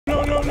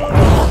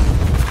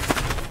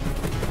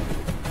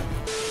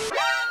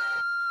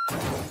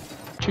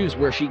choose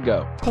where she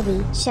go.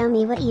 Piggy, show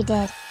me what you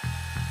did.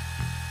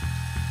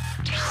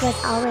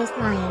 Was always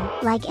lying.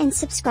 Like and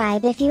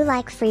subscribe if you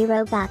like free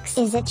Robux.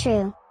 Is it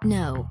true?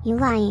 No. You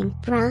lying,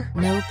 bruh?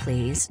 No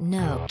please,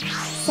 no.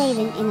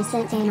 Saving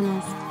innocent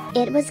animals.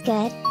 It was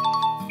good.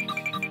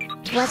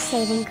 What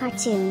saving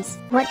cartoons?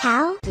 What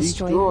how?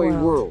 Destroy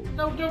world.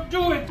 No, don't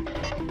do it!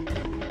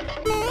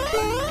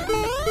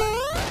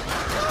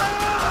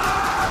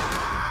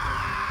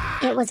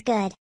 It was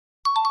good.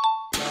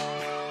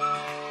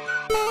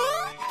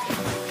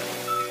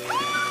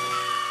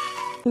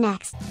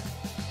 Next.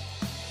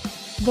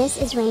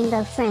 This is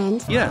Rainbow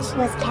Friend. Yes.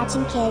 Was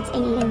catching kids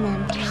and eating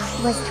them.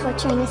 Was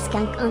torturing a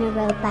skunk on a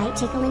road by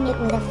tickling it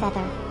with a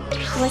feather.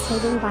 Was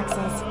hating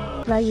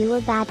boxes. Bro, you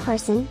a bad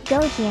person.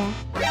 Go here.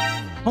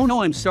 Oh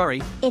no, I'm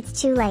sorry.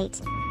 It's too late.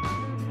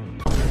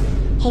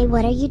 Hey,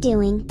 what are you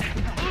doing?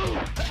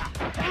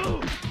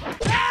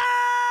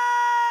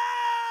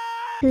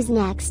 Who's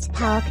next?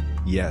 Hulk.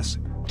 Yes.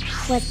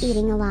 Was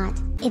eating a lot.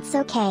 It's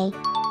okay.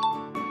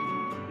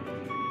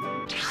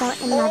 Fell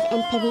in love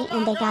and Piggy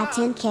and they got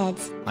 10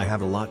 kids. I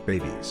have a lot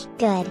babies.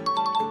 Good.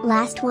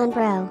 Last one,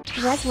 bro.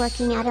 Was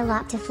working out a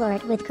lot to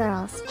flirt with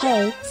girls.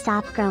 Hey,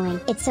 stop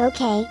growing. It's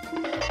okay.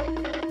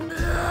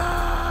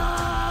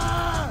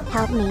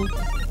 Help me.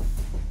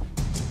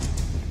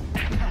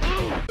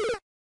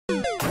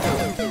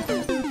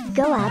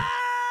 Go up.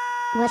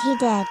 What he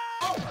did.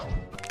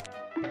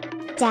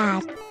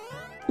 Dad.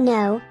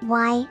 No,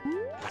 why?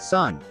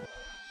 Son.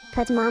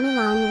 Put mommy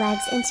long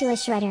legs into a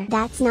shredder.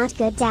 That's not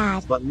good,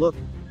 Dad. But look,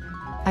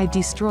 I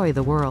destroy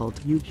the world.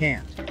 you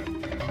can't.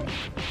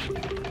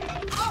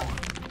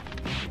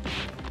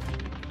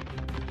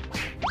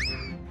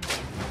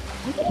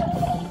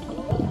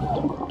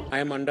 I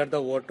am under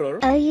the water.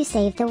 Oh, you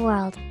saved the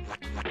world.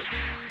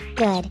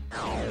 Good.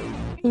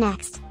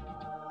 Next.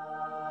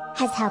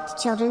 Has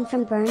helped children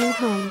from burning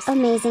homes.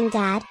 Amazing,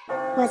 Dad.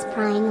 Was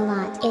crying a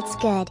lot. It's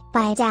good.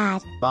 Bye,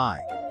 Dad.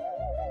 Bye.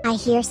 I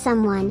hear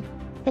someone.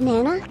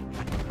 Banana?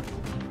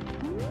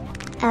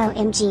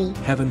 OMG.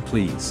 Heaven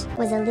please.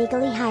 Was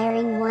illegally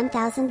hiring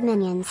 1,000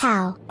 minions.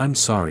 How? I'm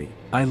sorry.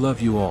 I love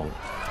you all.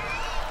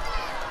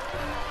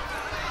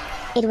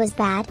 It was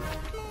bad.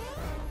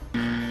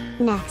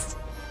 Next.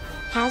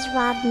 Has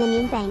robbed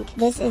Minion Bank.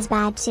 This is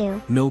bad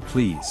too. No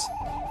please.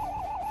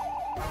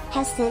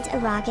 Has sent a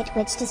rocket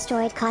which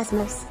destroyed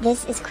Cosmos.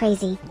 This is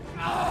crazy.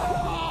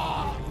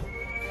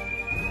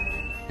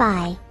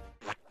 Bye.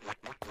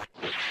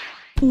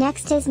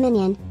 Next is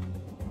Minion.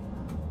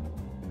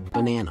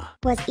 Banana.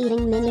 Was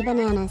eating mini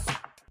bananas.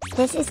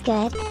 This is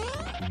good.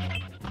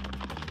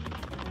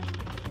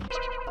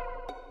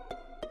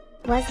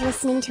 Was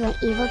listening to an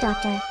evil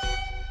doctor.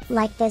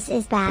 Like this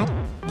is bad.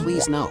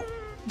 Please no.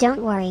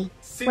 Don't worry.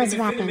 Was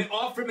rapping.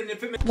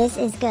 This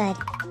is good.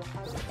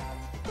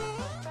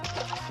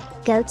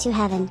 Go to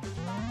heaven.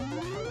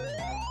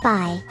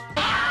 Bye.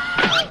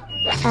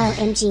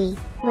 OMG.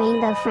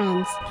 Rainbow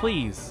Friends.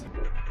 Please.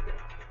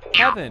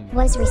 Heaven.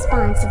 Was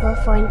responsible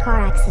for an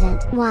car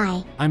accident.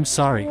 Why? I'm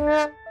sorry.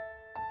 Wanted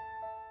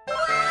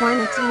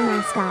to be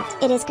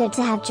mascot. It is good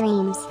to have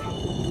dreams.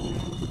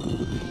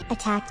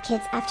 Attacked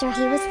kids after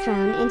he was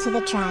thrown into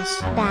the trash.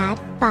 Bad.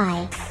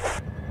 Bye.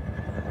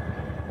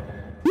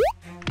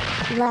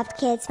 Loved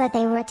kids but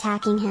they were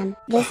attacking him.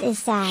 This is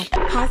sad.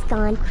 Has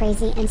gone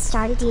crazy and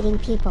started eating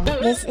people.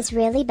 This is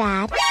really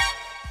bad.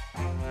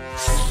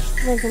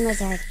 Was a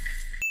lizard.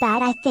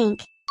 Bad, I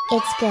think.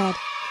 It's good.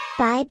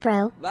 Bye,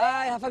 bro.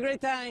 Bye, have a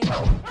great time.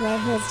 Bro,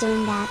 who is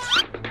doing that?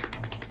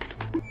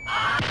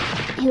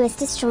 Who is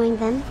destroying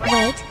them?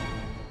 Wait.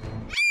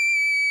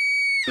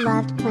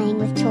 Loved playing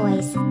with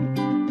toys.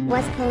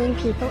 Was pulling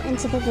people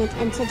into the vent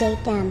and to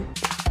date them.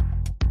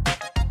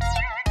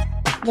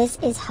 This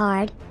is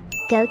hard.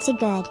 Go to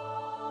good.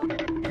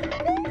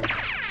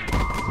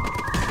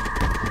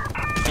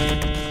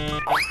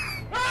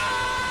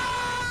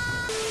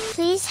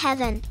 Please,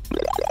 heaven.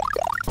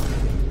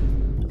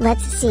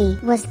 Let's see.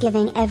 Was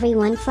giving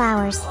everyone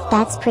flowers.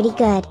 That's pretty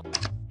good.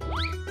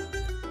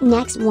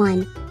 Next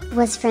one.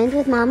 Was friend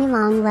with mommy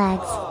long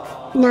legs.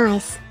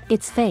 Nice.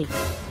 It's fake.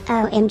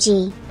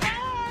 OMG.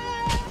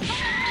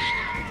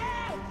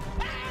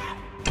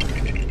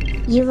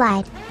 You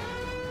lied.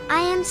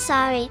 I am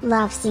sorry.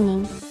 Love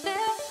singing.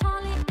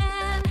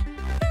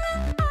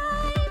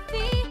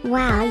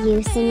 Wow,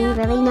 you singing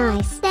really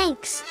nice.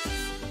 Thanks.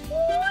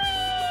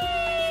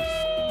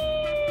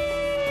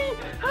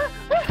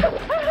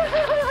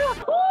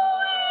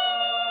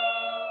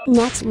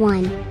 Next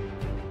one.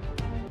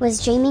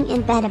 Was dreaming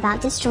in bed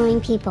about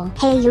destroying people.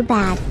 Hey, you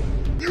bad.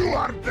 You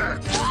are dead.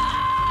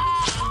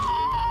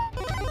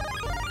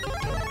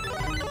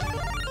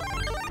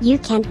 You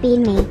can't beat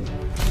me.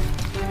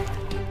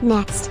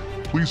 Next.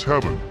 Please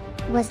heaven.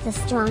 Was the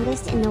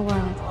strongest in the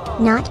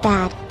world. Not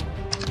bad.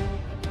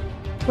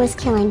 Was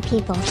killing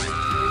people.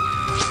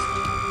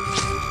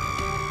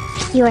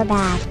 You are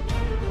bad.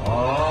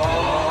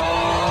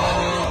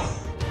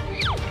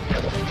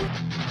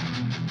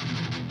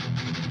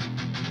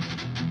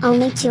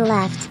 Only two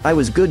left. I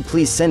was good,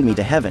 please send me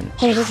to heaven.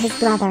 Hated his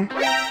brother.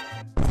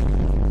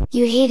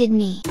 You hated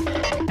me.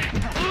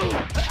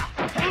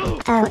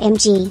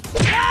 OMG.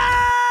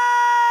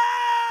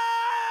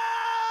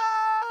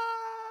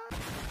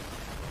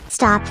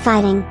 Stop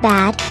fighting,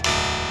 bad.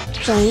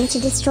 Trying to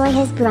destroy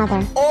his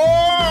brother.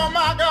 Oh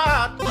my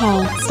god!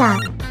 Hey,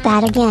 stop,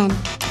 bad again.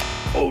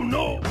 Oh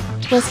no!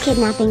 Was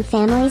kidnapping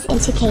families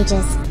into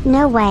cages.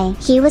 No way,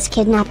 he was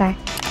kidnapper.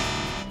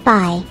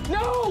 Bye.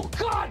 No!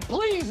 God,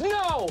 please,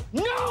 no!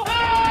 No!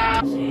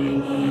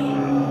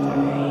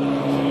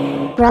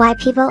 Bro, why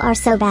people are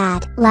so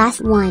bad.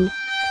 Last one.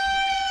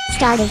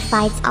 Started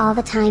fights all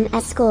the time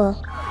at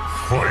school.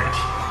 Fight!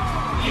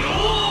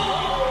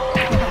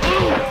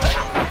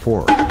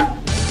 4.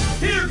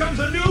 Here comes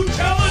a new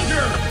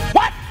challenger!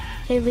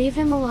 Hey, leave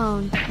him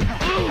alone.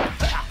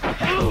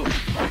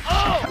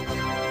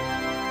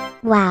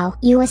 Wow,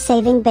 you was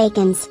saving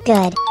bacons.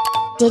 Good.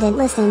 Didn't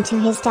listen to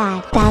his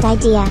dad. Bad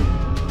idea.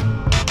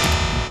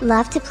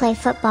 Love to play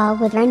football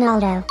with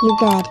Ronaldo. You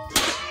good.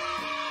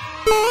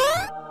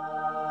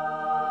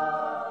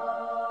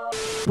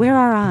 Where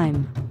are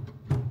I'm?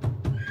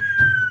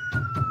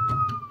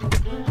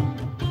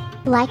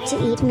 Like to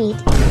eat meat.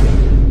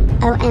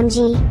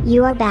 OMG,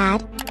 you are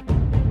bad.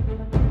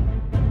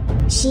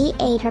 She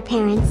ate her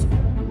parents.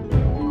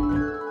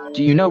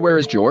 Do you know where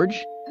is George?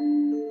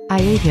 I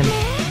ate him.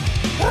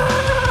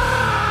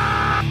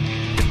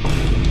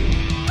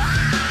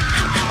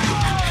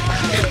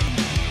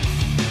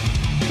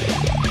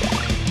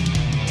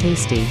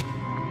 Tasty.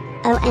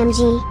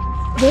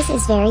 OMG. This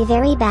is very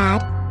very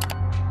bad.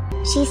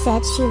 She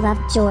said she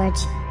loved George.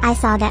 I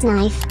saw that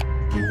knife.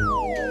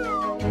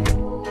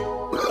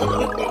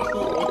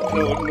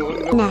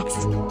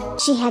 Next.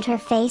 She had her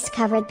face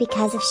covered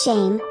because of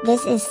shame.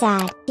 This is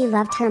sad. She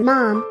loved her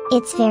mom.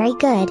 It's very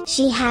good.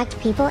 She hacked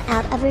people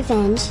out of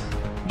revenge.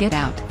 Get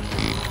out.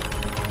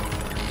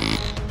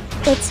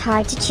 It's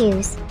hard to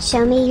choose.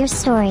 Show me your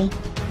story.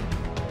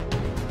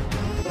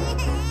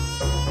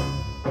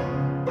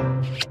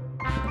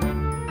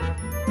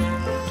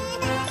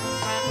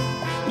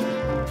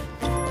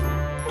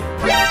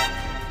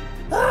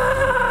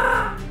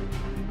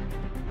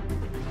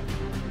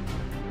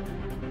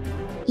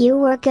 You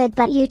were good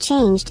but you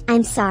changed.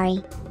 I'm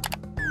sorry.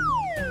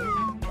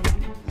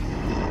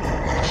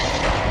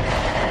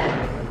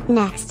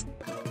 Next.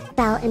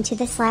 Fell into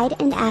the slide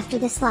and after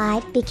the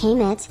slide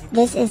became it.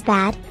 This is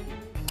bad.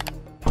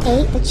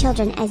 Ate the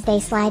children as they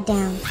slide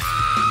down.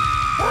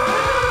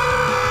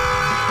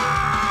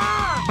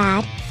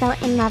 Bad. Fell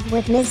in love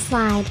with Ms.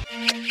 Slide.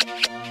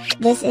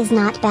 This is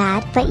not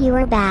bad, but you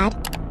are bad.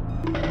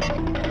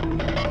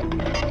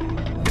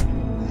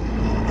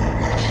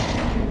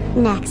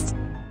 Next.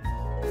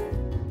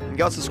 You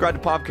gotta subscribe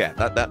to Popcat.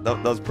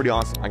 That was pretty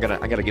awesome. I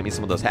gotta get me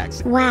some of those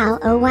hacks. Wow,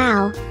 oh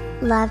wow.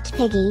 Loved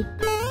Piggy.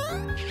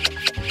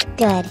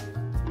 Good.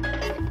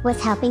 Was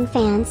helping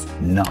fans.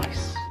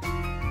 Nice.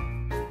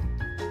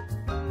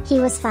 He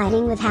was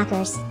fighting with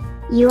hackers.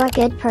 You are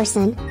good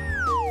person.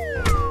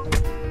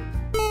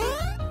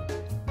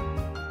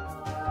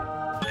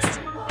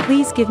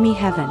 Please give me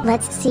heaven.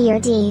 Let's see your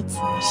deeds.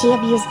 She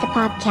abused the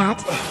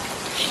Popcat.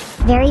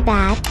 Very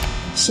bad.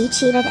 She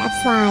cheated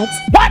at slides.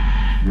 What?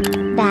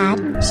 Bad.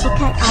 She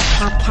cut off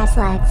Popcat's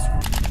legs.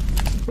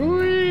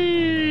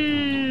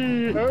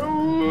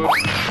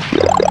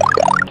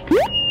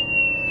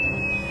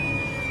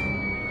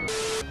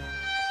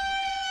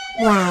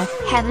 Wow,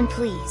 heaven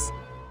please.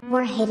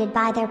 Were hated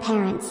by their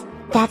parents.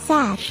 That's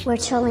sad. We're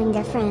trolling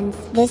their friends.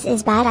 This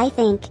is bad I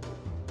think.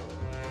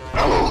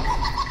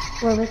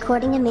 We're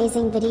recording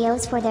amazing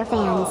videos for their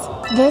fans.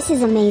 This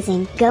is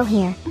amazing. Go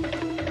here.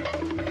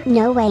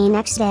 No way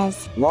next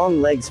is.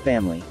 Long Legs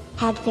family.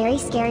 Had very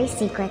scary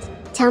secret.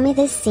 Tell me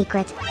this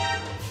secret.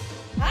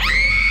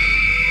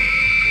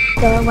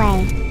 Go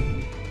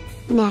away.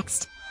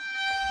 Next.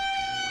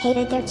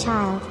 Hated their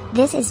child.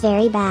 This is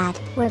very bad.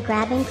 We're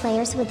grabbing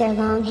players with their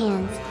long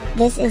hands.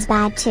 This is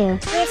bad too.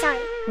 We're sorry.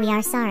 We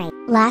are sorry.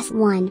 Last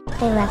one.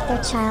 They left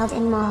their child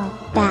in mall.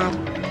 Bad.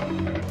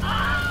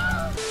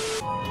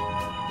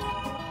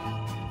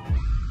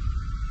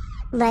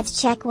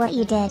 Let's check what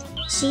you did.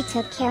 She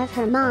took care of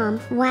her mom.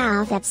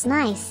 Wow, that's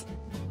nice.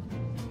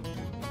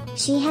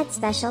 She had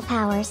special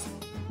powers.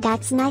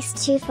 That's nice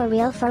too, for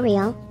real for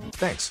real.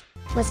 Thanks.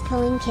 Was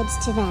pulling kids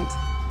to vent.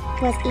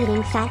 Was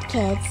eating fat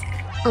kids.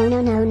 Oh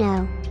no no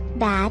no.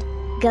 Bad.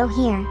 Go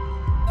here.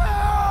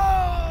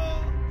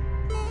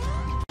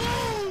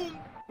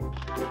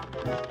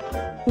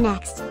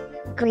 Next.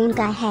 Green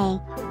guy hey.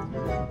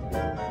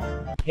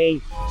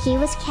 Hey. He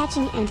was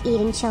catching and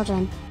eating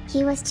children.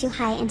 He was too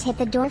high and hit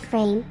the door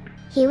frame.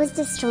 He was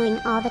destroying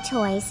all the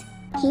toys.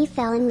 He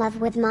fell in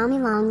love with mommy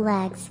long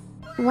legs.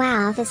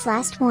 Wow, this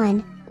last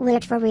one,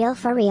 weird for real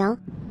for real.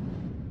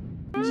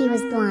 He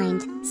was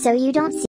blind, so you don't see